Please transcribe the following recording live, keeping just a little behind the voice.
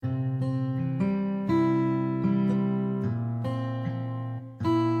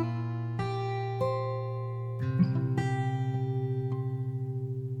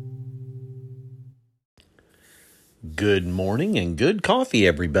Good morning and good coffee,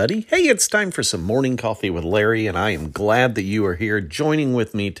 everybody. Hey, it's time for some morning coffee with Larry, and I am glad that you are here joining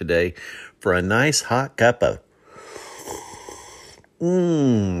with me today for a nice hot cup of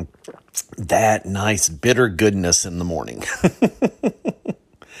that nice bitter goodness in the morning.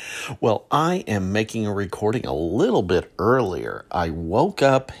 Well, I am making a recording a little bit earlier. I woke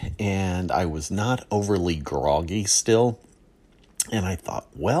up and I was not overly groggy still, and I thought,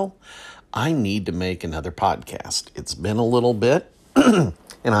 well, I need to make another podcast. It's been a little bit, and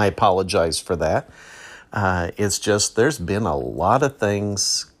I apologize for that. It's just there's been a lot of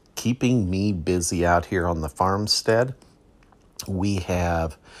things keeping me busy out here on the farmstead. We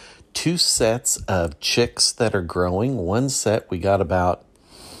have 2 sets of chicks that are growing. One set we got about,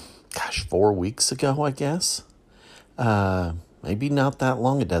 4 weeks ago, I guess. Maybe not that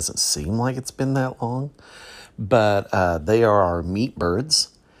long. It doesn't seem like it's been that long. But they are our meat birds.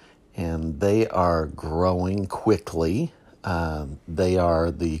 And they are growing quickly. They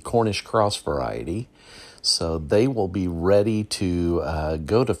are the Cornish cross variety. So they will be ready to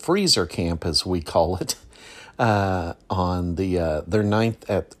go to freezer camp, as we call it, on their ninth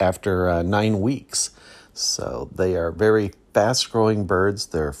after 9 weeks. So they are very fast-growing birds.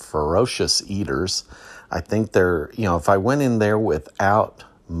 They're ferocious eaters. I think they're, if I went in there without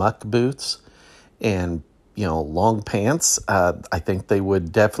muck boots and long pants, I think they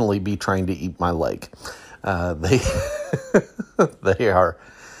would definitely be trying to eat my leg.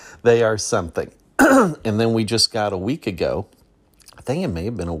 They are something. And then we just got a week ago, I think it may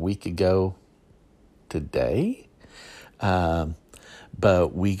have been a week ago today,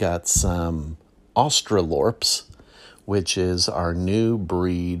 but we got some Australorps, which is our new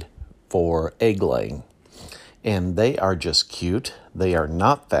breed for egg laying. And they are just cute. They are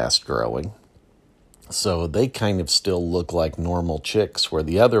not fast growing. So they kind of still look like normal chicks, where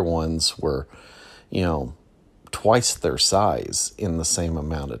the other ones were, twice their size in the same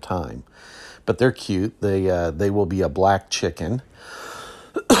amount of time. But they're cute. They will be a black chicken.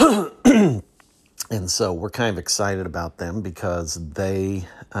 And so we're kind of excited about them because they,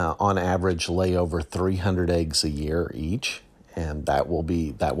 on average, lay over 300 eggs a year each. And that will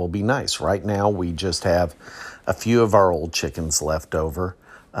be nice. Right now, we just have a few of our old chickens left over.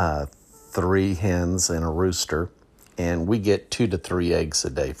 3 hens and a rooster, and we get 2 to 3 eggs a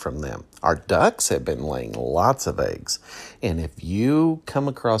day from them. Our ducks have been laying lots of eggs, and if you come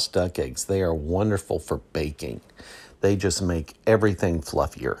across duck eggs, they are wonderful for baking. They just make everything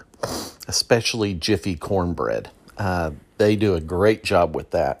fluffier, especially Jiffy cornbread. They do a great job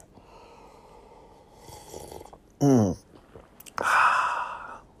with that. Love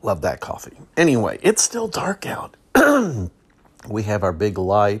that coffee. Anyway, it's still dark out. We have our big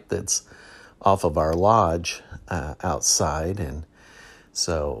light that's off of our lodge outside, and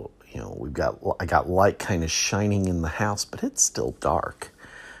so I got light kind of shining in the house, but it's still dark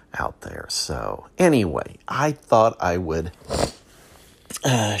out there. So anyway, I thought I would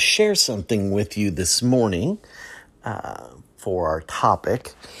share something with you this morning for our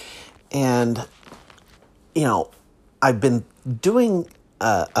topic. And I've been doing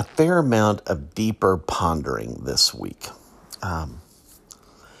a fair amount of deeper pondering this week.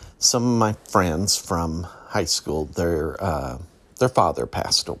 Some of my friends from high school, their father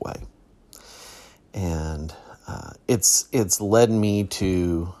passed away, and it's led me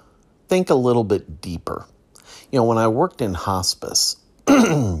to think a little bit deeper. When I worked in hospice,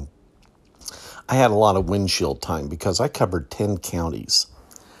 I had a lot of windshield time because I covered 10 counties,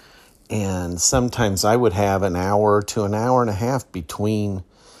 and sometimes I would have an hour to an hour and a half between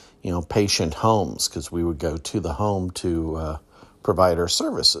patient homes, because we would go to the home to provide our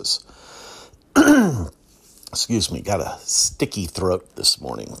services. Excuse me, got a sticky throat this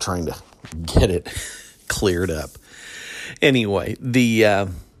morning, trying to get it cleared up. Anyway,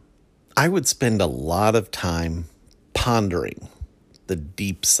 I would spend a lot of time pondering the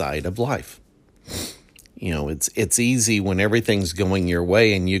deep side of life. It's easy when everything's going your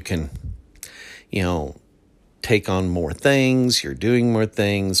way and you can, take on more things, you're doing more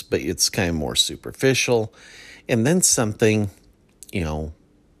things, but it's kind of more superficial. And then something,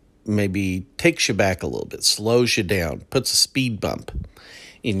 maybe takes you back a little bit, slows you down, puts a speed bump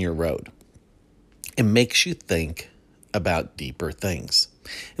in your road, and makes you think about deeper things.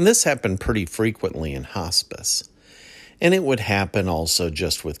 And this happened pretty frequently in hospice. And it would happen also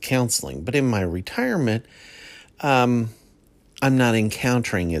just with counseling. But in my retirement, I'm not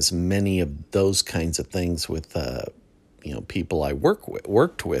encountering as many of those kinds of things with people I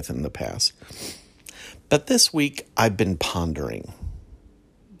worked with in the past. But this week, I've been pondering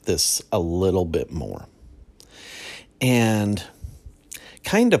this a little bit more. And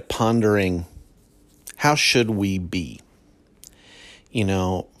kind of pondering How should we be?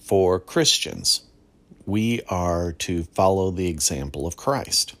 For Christians, we are to follow the example of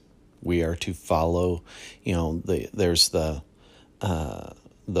Christ. We are to follow, there's the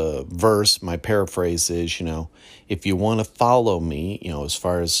verse, my paraphrase is, if you want to follow me, as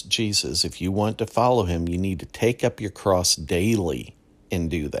far as Jesus, if you want to follow him, you need to take up your cross daily and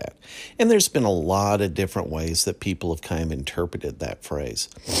do that. And there's been a lot of different ways that people have kind of interpreted that phrase.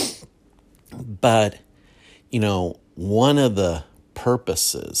 But, one of the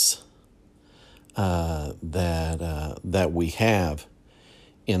purposes that we have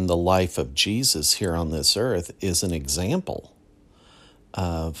in the life of Jesus here on this earth is an example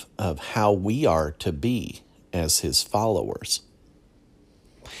of how we are to be as his followers.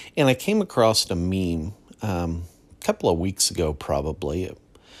 And I came across a meme a couple of weeks ago, probably. It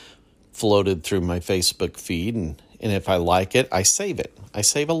floated through my Facebook feed, and if I like it, I save it. I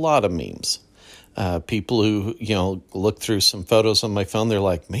save a lot of memes. People who, look through some photos on my phone, they're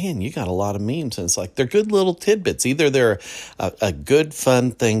like, man, you got a lot of memes. And it's like, they're good little tidbits. Either they're a good,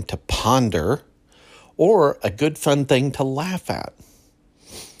 fun thing to ponder or a good, fun thing to laugh at.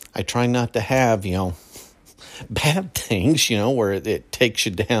 I try not to have, bad things, where it takes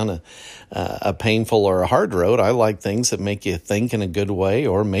you down a painful or a hard road. I like things that make you think in a good way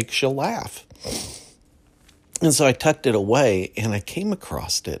or makes you laugh. And so I tucked it away, and I came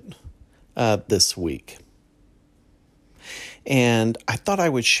across it this week. And I thought I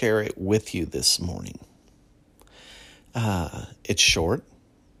would share it with you this morning. It's short,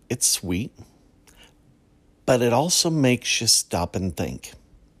 it's sweet, but it also makes you stop and think.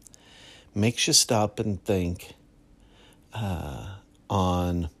 Makes you stop and think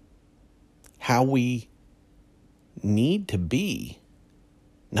on how we need to be.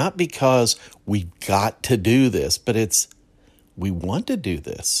 Not because we've got to do this, but we want to do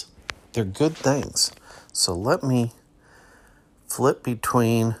this. They're good things. So let me flip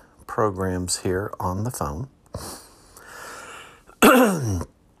between programs here on the phone.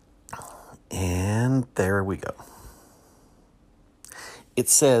 And there we go. It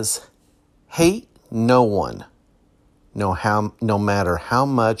says, hate no one, no matter how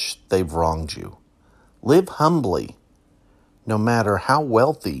much they've wronged you. Live humbly, no matter how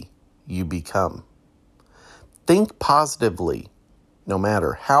wealthy you become. Think positively, no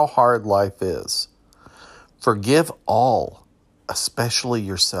matter how hard life is. Forgive all, especially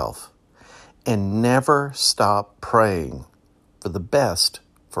yourself, and never stop praying for the best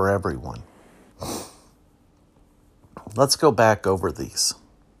for everyone. Let's go back over these.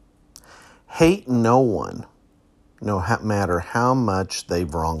 Hate no one, no matter how much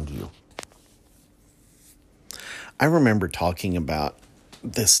they've wronged you. I remember talking about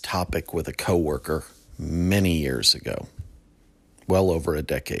this topic with a coworker many years ago, well over a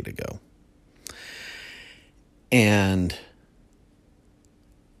decade ago. And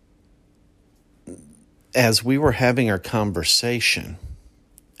as we were having our conversation,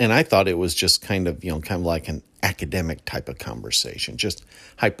 and I thought it was just kind of like an academic type of conversation, just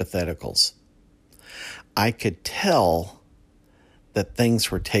hypotheticals. I could tell that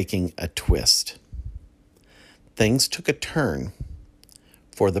things were taking a twist. Things took a turn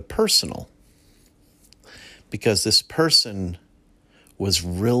for the personal, because this person was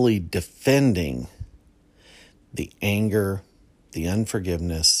really defending the anger, the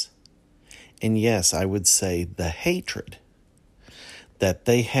unforgiveness, and yes, I would say the hatred that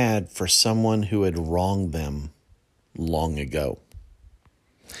they had for someone who had wronged them long ago.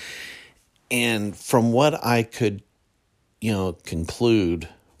 And from what I could, conclude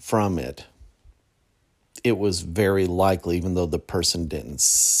from it, it was very likely, even though the person didn't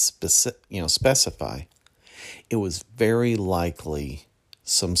specify, it was very likely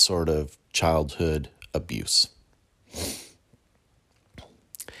some sort of childhood abuse.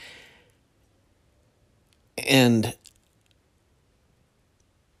 And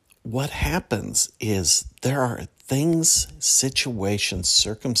what happens is there are things, situations,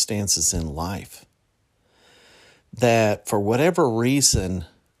 circumstances in life that for whatever reason,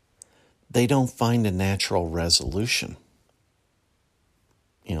 they don't find a natural resolution.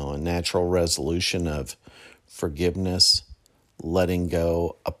 A natural resolution of forgiveness, letting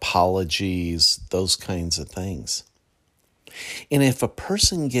go, apologies, those kinds of things. And if a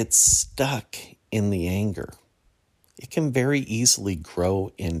person gets stuck in the anger, it can very easily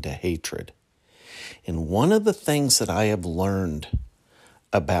grow into hatred. And one of the things that I have learned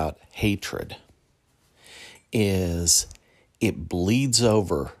about hatred is it bleeds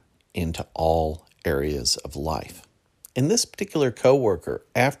over into all areas of life. And this particular coworker,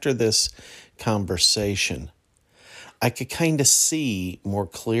 after this conversation, I could kind of see more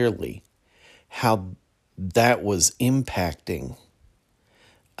clearly how that was impacting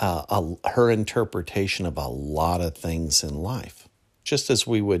her interpretation of a lot of things in life, just as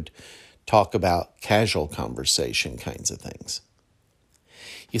we would talk about casual conversation kinds of things.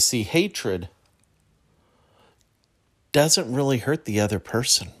 You see, hatred doesn't really hurt the other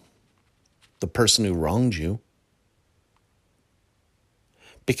person, the person who wronged you,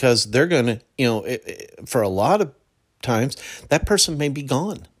 because they're going to, for a lot of times, that person may be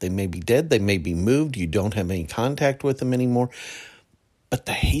gone. They may be dead. They may be moved. You don't have any contact with them anymore. But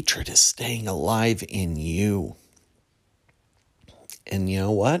the hatred is staying alive in you. And you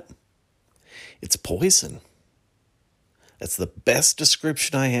know what? It's poison. That's the best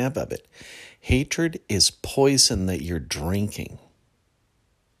description I have of it. Hatred is poison that you're drinking.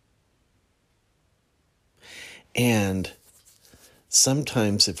 And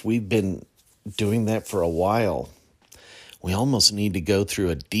sometimes if we've been doing that for a while, we almost need to go through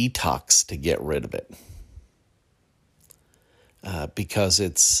a detox to get rid of it. Because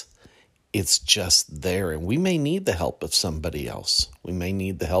it's just there. And we may need the help of somebody else. We may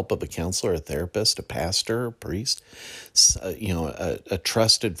need the help of a counselor, a therapist, a pastor, a priest, a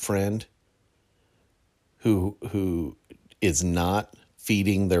trusted friend who is not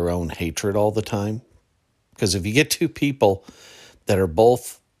feeding their own hatred all the time. Because if you get two people that are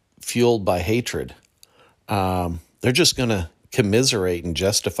both fueled by hatred, they're just going to commiserate and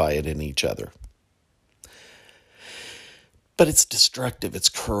justify it in each other. But it's destructive. It's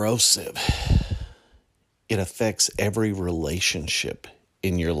corrosive. It affects every relationship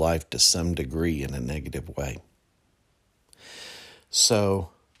in your life to some degree in a negative way. So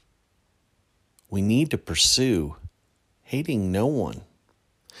we need to pursue hating no one.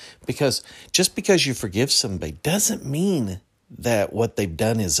 Because just because you forgive somebody doesn't mean that what they've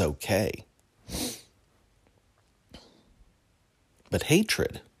done is okay. But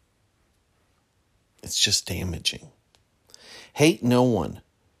hatred, it's just damaging. Hate no one,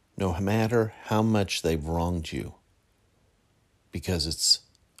 no matter how much they've wronged you, because it's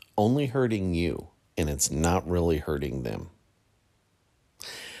only hurting you and it's not really hurting them.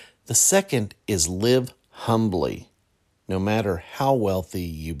 The second is live humbly, no matter how wealthy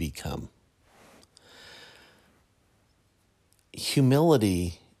you become.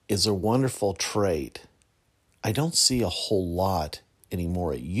 Humility is a wonderful trait. I don't see a whole lot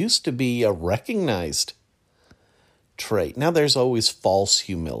anymore. It used to be a recognized trait. Now there's always false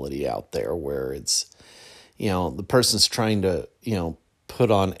humility out there where it's, the person's trying to,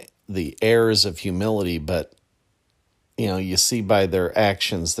 put on the airs of humility, but, you see by their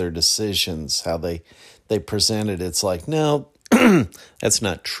actions, their decisions, how they present it, it's like, no, that's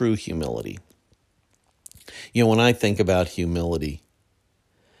not true humility. When I think about humility,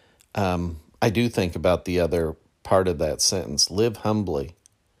 I do think about the other part of that sentence, live humbly.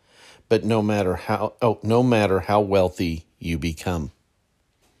 But no matter how wealthy you become,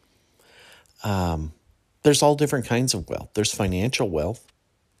 there's all different kinds of wealth. There's financial wealth.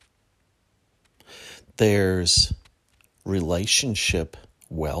 There's relationship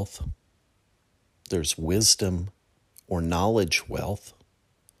wealth. There's wisdom or knowledge wealth.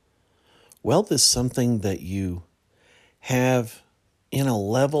 Wealth is something that you have in a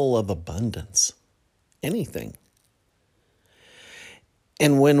level of abundance. Anything.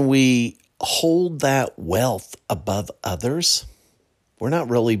 And when we hold that wealth above others, we're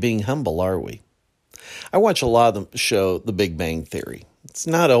not really being humble, are we? I watch a lot of the show, The Big Bang Theory. It's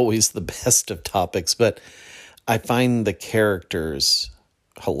not always the best of topics, but I find the characters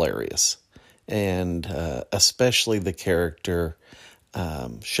hilarious. And especially the character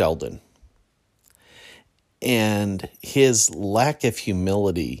Sheldon. And his lack of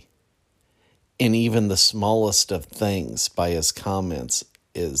humility in even the smallest of things by his comments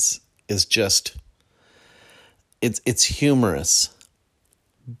is just, it's humorous,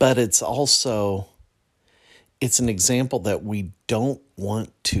 but it's also, it's an example that we don't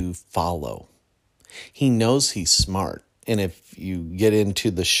want to follow. He knows he's smart. And if you get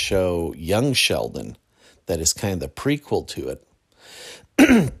into the show Young Sheldon, that is kind of the prequel to it,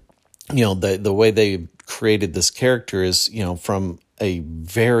 the way they created this character is, from a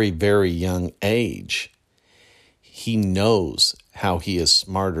very, very young age, he knows how he is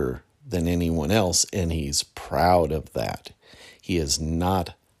smarter than anyone else, and he's proud of that. He is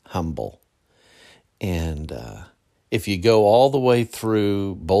not humble. And if you go all the way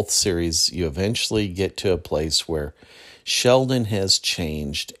through both series, you eventually get to a place where Sheldon has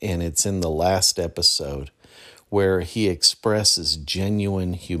changed, and it's in the last episode where he expresses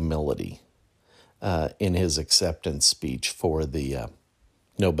genuine humility in his acceptance speech for the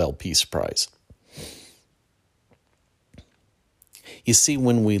Nobel Peace Prize. You see,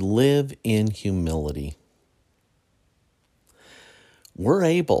 when we live in humility, we're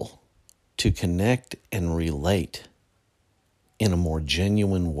able to connect and relate in a more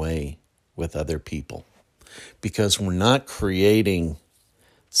genuine way with other people because we're not creating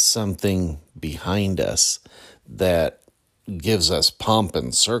something behind us that gives us pomp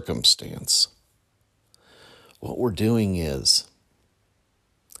and circumstance. What we're doing is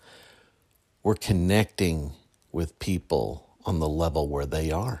we're connecting with people on the level where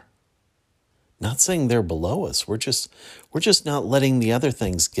they are. Not saying they're below us. We're just not letting the other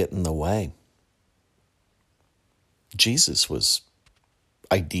things get in the way. Jesus was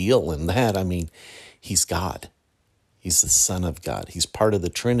ideal in that. I mean, he's God. He's the Son of God. He's part of the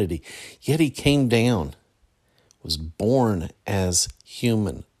Trinity. Yet he came down, was born as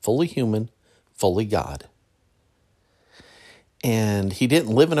human, fully God. And he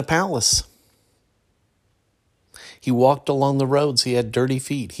didn't live in a palace. He walked along the roads. He had dirty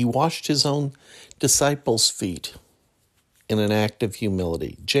feet. He washed his own disciples' feet in an act of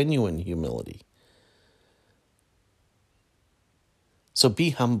humility, genuine humility. So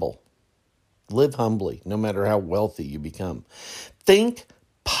be humble. Live humbly, no matter how wealthy you become. Think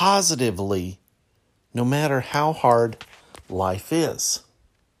positively, no matter how hard life is.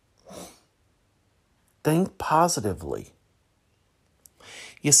 Think positively.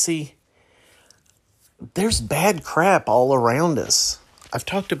 You see, there's bad crap all around us. I've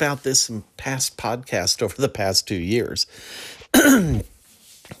talked about this in past podcasts over the past 2 years.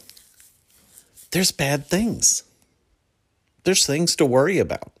 There's bad things. There's things to worry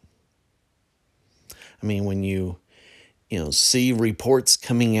about. I mean, when you see reports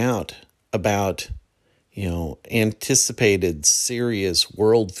coming out about, anticipated serious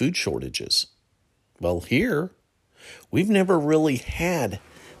world food shortages. Well, here, we've never really had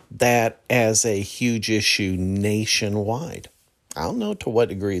that as a huge issue nationwide. I don't know to what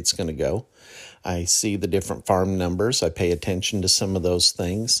degree it's going to go. I see the different farm numbers. I pay attention to some of those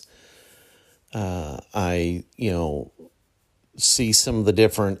things. I see some of the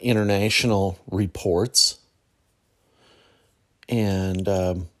different international reports. And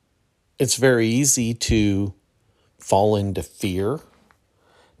it's very easy to fall into fear,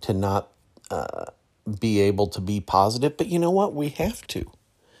 to not be able to be positive. But you know what? We have to.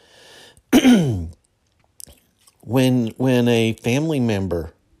 When a family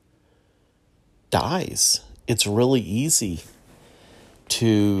member dies, it's really easy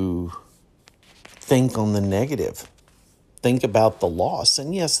to think on the negative. Think about the loss.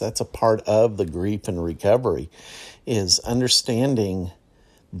 And yes, that's a part of the grief and recovery, is understanding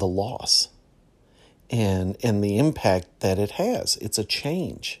the loss and the impact that it has. It's a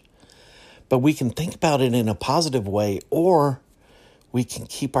change. But we can think about it in a positive way, or we can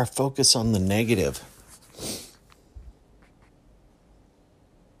keep our focus on the negative.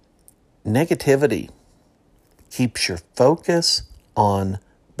 Negativity keeps your focus on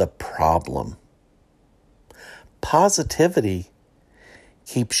the problem. Positivity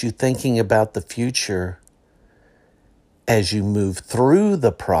keeps you thinking about the future as you move through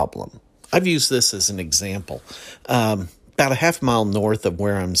the problem. I've used this as an example. About a half mile north of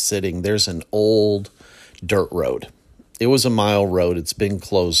where I'm sitting, there's an old dirt road. It was a mile road. It's been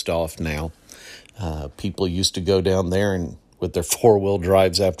closed off now. People used to go down there and with their four-wheel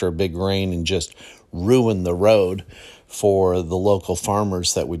drives after a big rain and just ruin the road for the local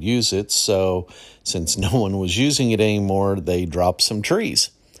farmers that would use it. So since no one was using it anymore, they dropped some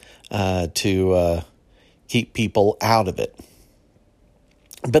trees to keep people out of it.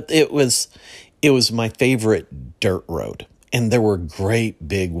 But it was my favorite dirt road, and there were great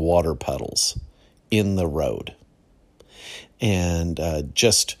big water puddles in the road. And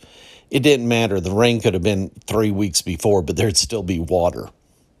it didn't matter. The rain could have been 3 weeks before, but there'd still be water.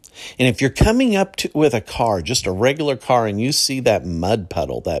 And if you're coming up with a car, just a regular car, and you see that mud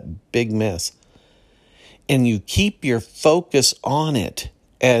puddle, that big mess, and you keep your focus on it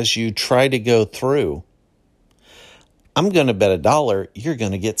as you try to go through, I'm going to bet $1 you're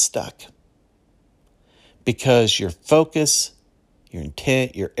going to get stuck. Because your focus, your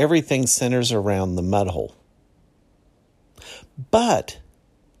intent, your everything centers around the mud hole. But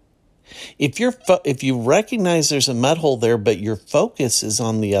if you recognize there's a mud hole there, but your focus is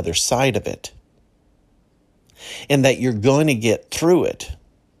on the other side of it, and that you're going to get through it,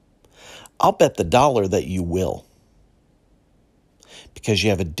 I'll bet $1 that you will. Because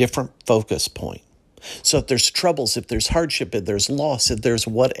you have a different focus point. So if there's troubles, if there's hardship, if there's loss, if there's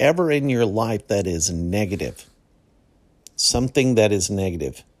whatever in your life that is negative, something that is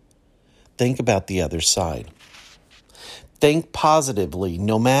negative, think about the other side. Think positively,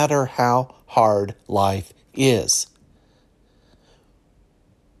 no matter how hard life is.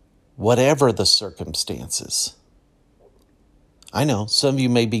 Whatever the circumstances. I know some of you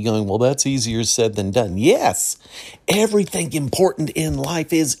may be going, well, that's easier said than done. Yes, everything important in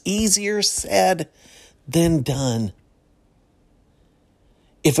life is easier said than done.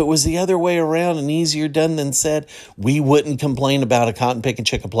 If it was the other way around and easier done than said, we wouldn't complain about a cotton picking,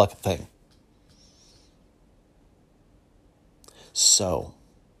 chicken plucking thing. So,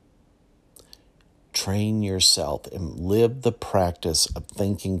 train yourself and live the practice of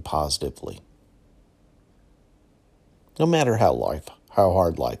thinking positively. No matter how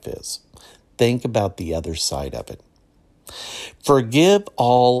hard life is, think about the other side of it. Forgive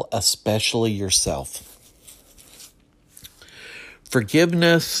all, especially yourself.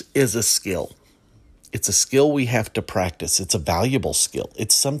 Forgiveness is a skill. It's a skill we have to practice. It's a valuable skill.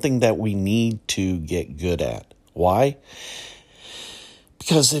 It's something that we need to get good at. Why?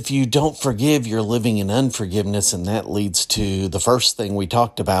 Because if you don't forgive, you're living in unforgiveness, and that leads to the first thing we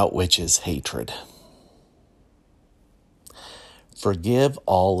talked about, which is hatred. Forgive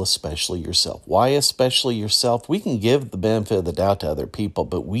all, especially yourself. Why especially yourself? We can give the benefit of the doubt to other people,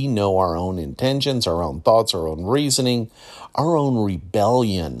 but we know our own intentions, our own thoughts, our own reasoning, our own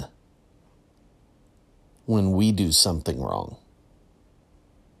rebellion when we do something wrong.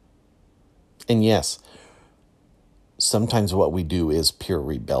 And yes, sometimes what we do is pure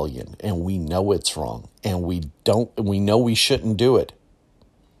rebellion, and we know it's wrong, and we know we shouldn't do it,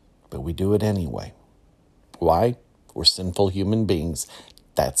 but we do it anyway. Why? We're sinful human beings.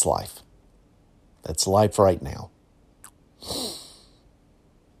 That's life. That's life right now.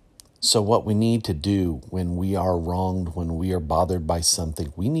 So what we need to do when we are wronged, when we are bothered by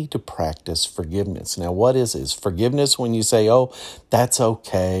something, we need to practice forgiveness. Now, what is forgiveness when you say, oh, that's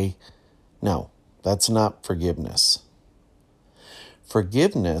okay? No, that's not forgiveness.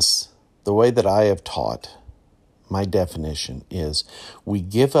 Forgiveness, the way that I have taught, my definition is we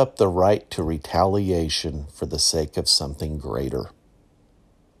give up the right to retaliation for the sake of something greater.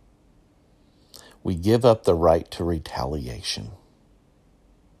 We give up the right to retaliation.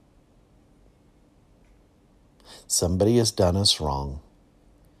 Somebody has done us wrong,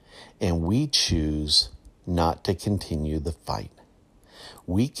 and we choose not to continue the fight.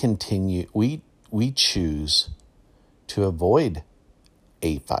 We choose to avoid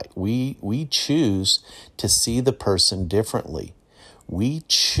a fight. We choose to see the person differently. We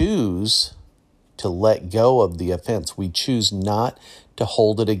choose to let go of the offense. We choose not to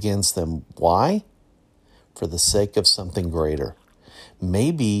hold it against them. Why? For the sake of something greater.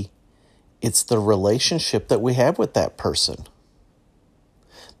 Maybe it's the relationship that we have with that person.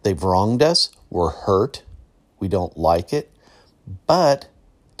 They've wronged us. We're hurt. We don't like it. But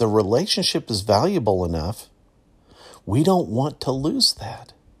the relationship is valuable enough. We don't want to lose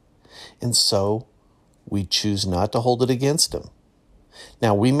that. And so we choose not to hold it against them.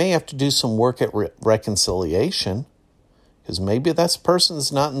 Now, we may have to do some work at reconciliation, because maybe that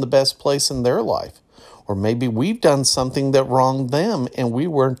person's not in the best place in their life. Or maybe we've done something that wronged them and we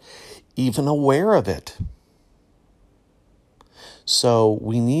weren't even aware of it. So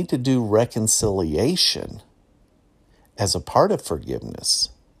we need to do reconciliation as a part of forgiveness.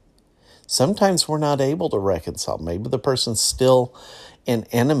 Sometimes we're not able to reconcile. Maybe the person's still an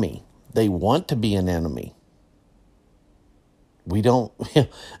enemy. They want to be an enemy. We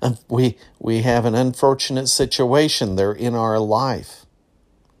have an unfortunate situation. They're in our life.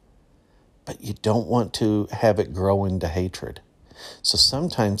 But you don't want to have it grow into hatred. So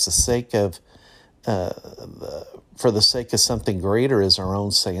sometimes for the sake of something greater is our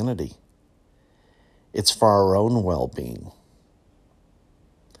own sanity. It's for our own well-being.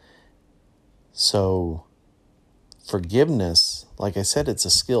 So forgiveness, like I said, it's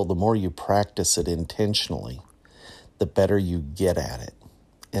a skill. The more you practice it intentionally, the better you get at it.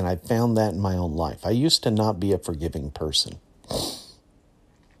 And I found that in my own life. I used to not be a forgiving person.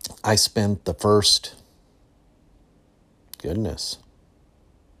 I spent the first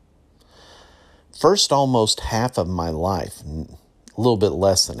almost half of my life, a little bit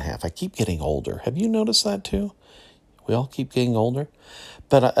less than half. I keep getting older. Have you noticed that too? We all keep getting older.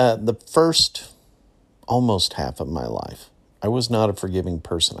 But the first almost half of my life, I was not a forgiving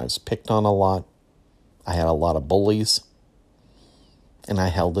person. I was picked on a lot. I had a lot of bullies, and I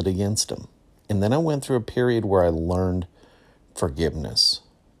held it against them. And then I went through a period where I learned forgiveness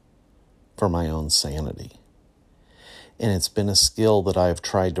for my own sanity. And it's been a skill that I have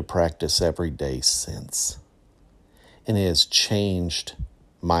tried to practice every day since. And it has changed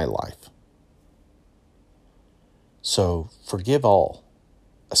my life. So forgive all,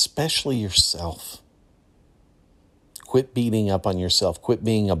 especially yourself. Quit beating up on yourself. Quit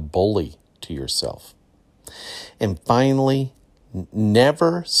being a bully to yourself. And finally,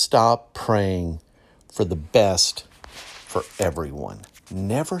 never stop praying for the best for everyone.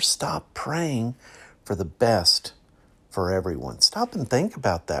 Never stop praying for the best for everyone. Stop and think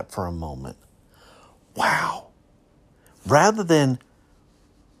about that for a moment. Wow. Rather than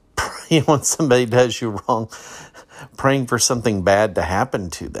praying when somebody does you wrong, praying for something bad to happen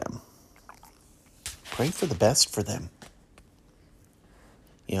to them, pray for the best for them.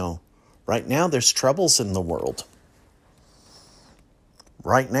 Right now there's troubles in the world.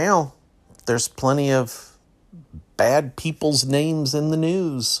 Right now, there's plenty of bad people's names in the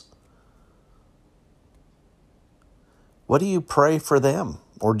news. What do you pray for them?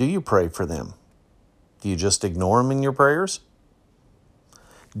 Or do you pray for them? Do you just ignore them in your prayers?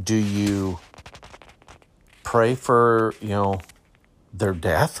 Do you pray for, their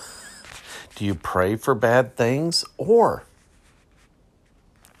death? Do you pray for bad things? Or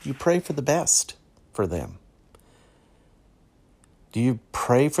do you pray for the best for them? Do you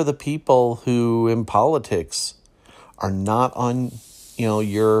pray for the people who in politics are not on,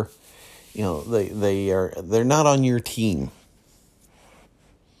 they're not on your team?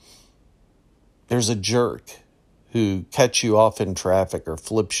 There's a jerk who cuts you off in traffic or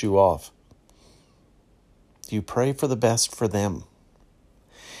flips you off. Do you pray for the best for them?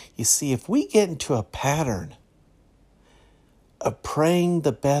 You see, if we get into a pattern of praying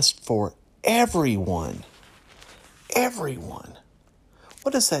the best for everyone,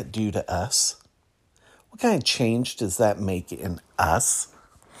 what does that do to us? What kind of change does that make in us?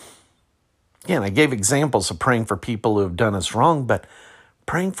 Again, I gave examples of praying for people who have done us wrong, but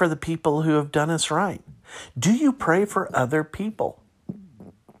praying for the people who have done us right. Do you pray for other people?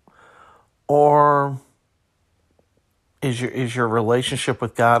 Or is your relationship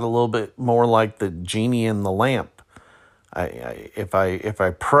with God a little bit more like the genie in the lamp? If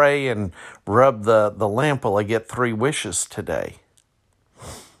I pray and rub the lamp, will I get 3 wishes today?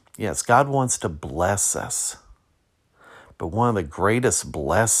 Yes, God wants to bless us. But one of the greatest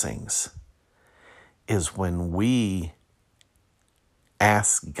blessings is when we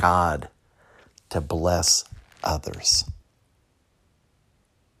ask God to bless others.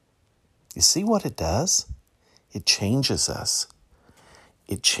 You see what it does? It changes us.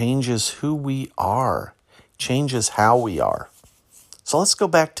 It changes who we are. It changes how we are. So let's go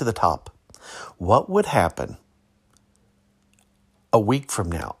back to the top. What would happen a week from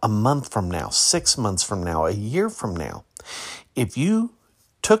now, a month from now, 6 months from now, a year from now, if you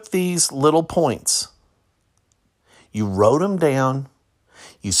took these little points, you wrote them down,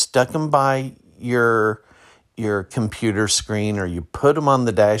 you stuck them by your computer screen, or you put them on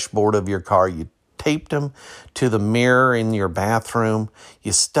the dashboard of your car, you taped them to the mirror in your bathroom,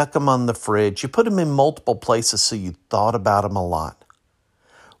 you stuck them on the fridge, you put them in multiple places so you thought about them a lot.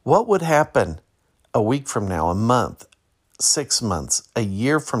 What would happen a week from now, a month, 6 months, a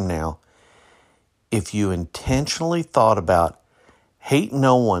year from now, if you intentionally thought about hate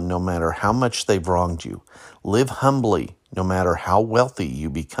no one no matter how much they've wronged you, live humbly no matter how wealthy you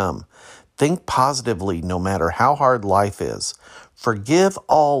become, think positively no matter how hard life is, forgive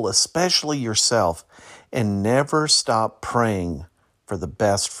all, especially yourself, and never stop praying for the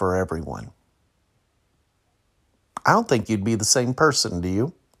best for everyone? I don't think you'd be the same person, do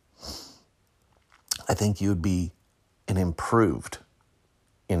you? I think you'd be an improved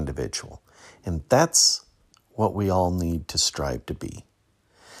individual. And that's what we all need to strive to be.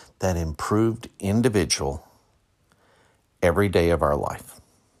 That improved individual every day of our life.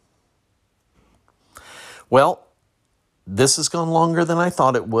 Well, this has gone longer than I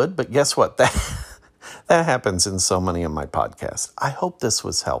thought it would, but guess what? That happens in so many of my podcasts. I hope this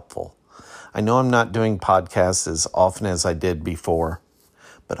was helpful. I know I'm not doing podcasts as often as I did before,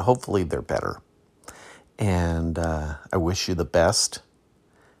 but hopefully they're better. And I wish you the best.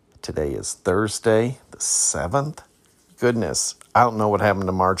 Today is Thursday, the 7th. Goodness, I don't know what happened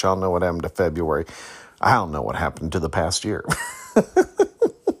to March. I don't know what happened to February. I don't know what happened to the past year.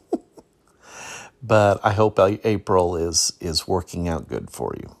 But I hope April is working out good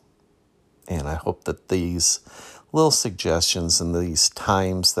for you. And I hope that these little suggestions and these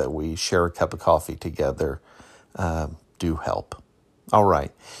times that we share a cup of coffee together do help. All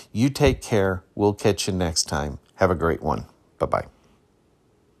right. You take care. We'll catch you next time. Have a great one. Bye-bye.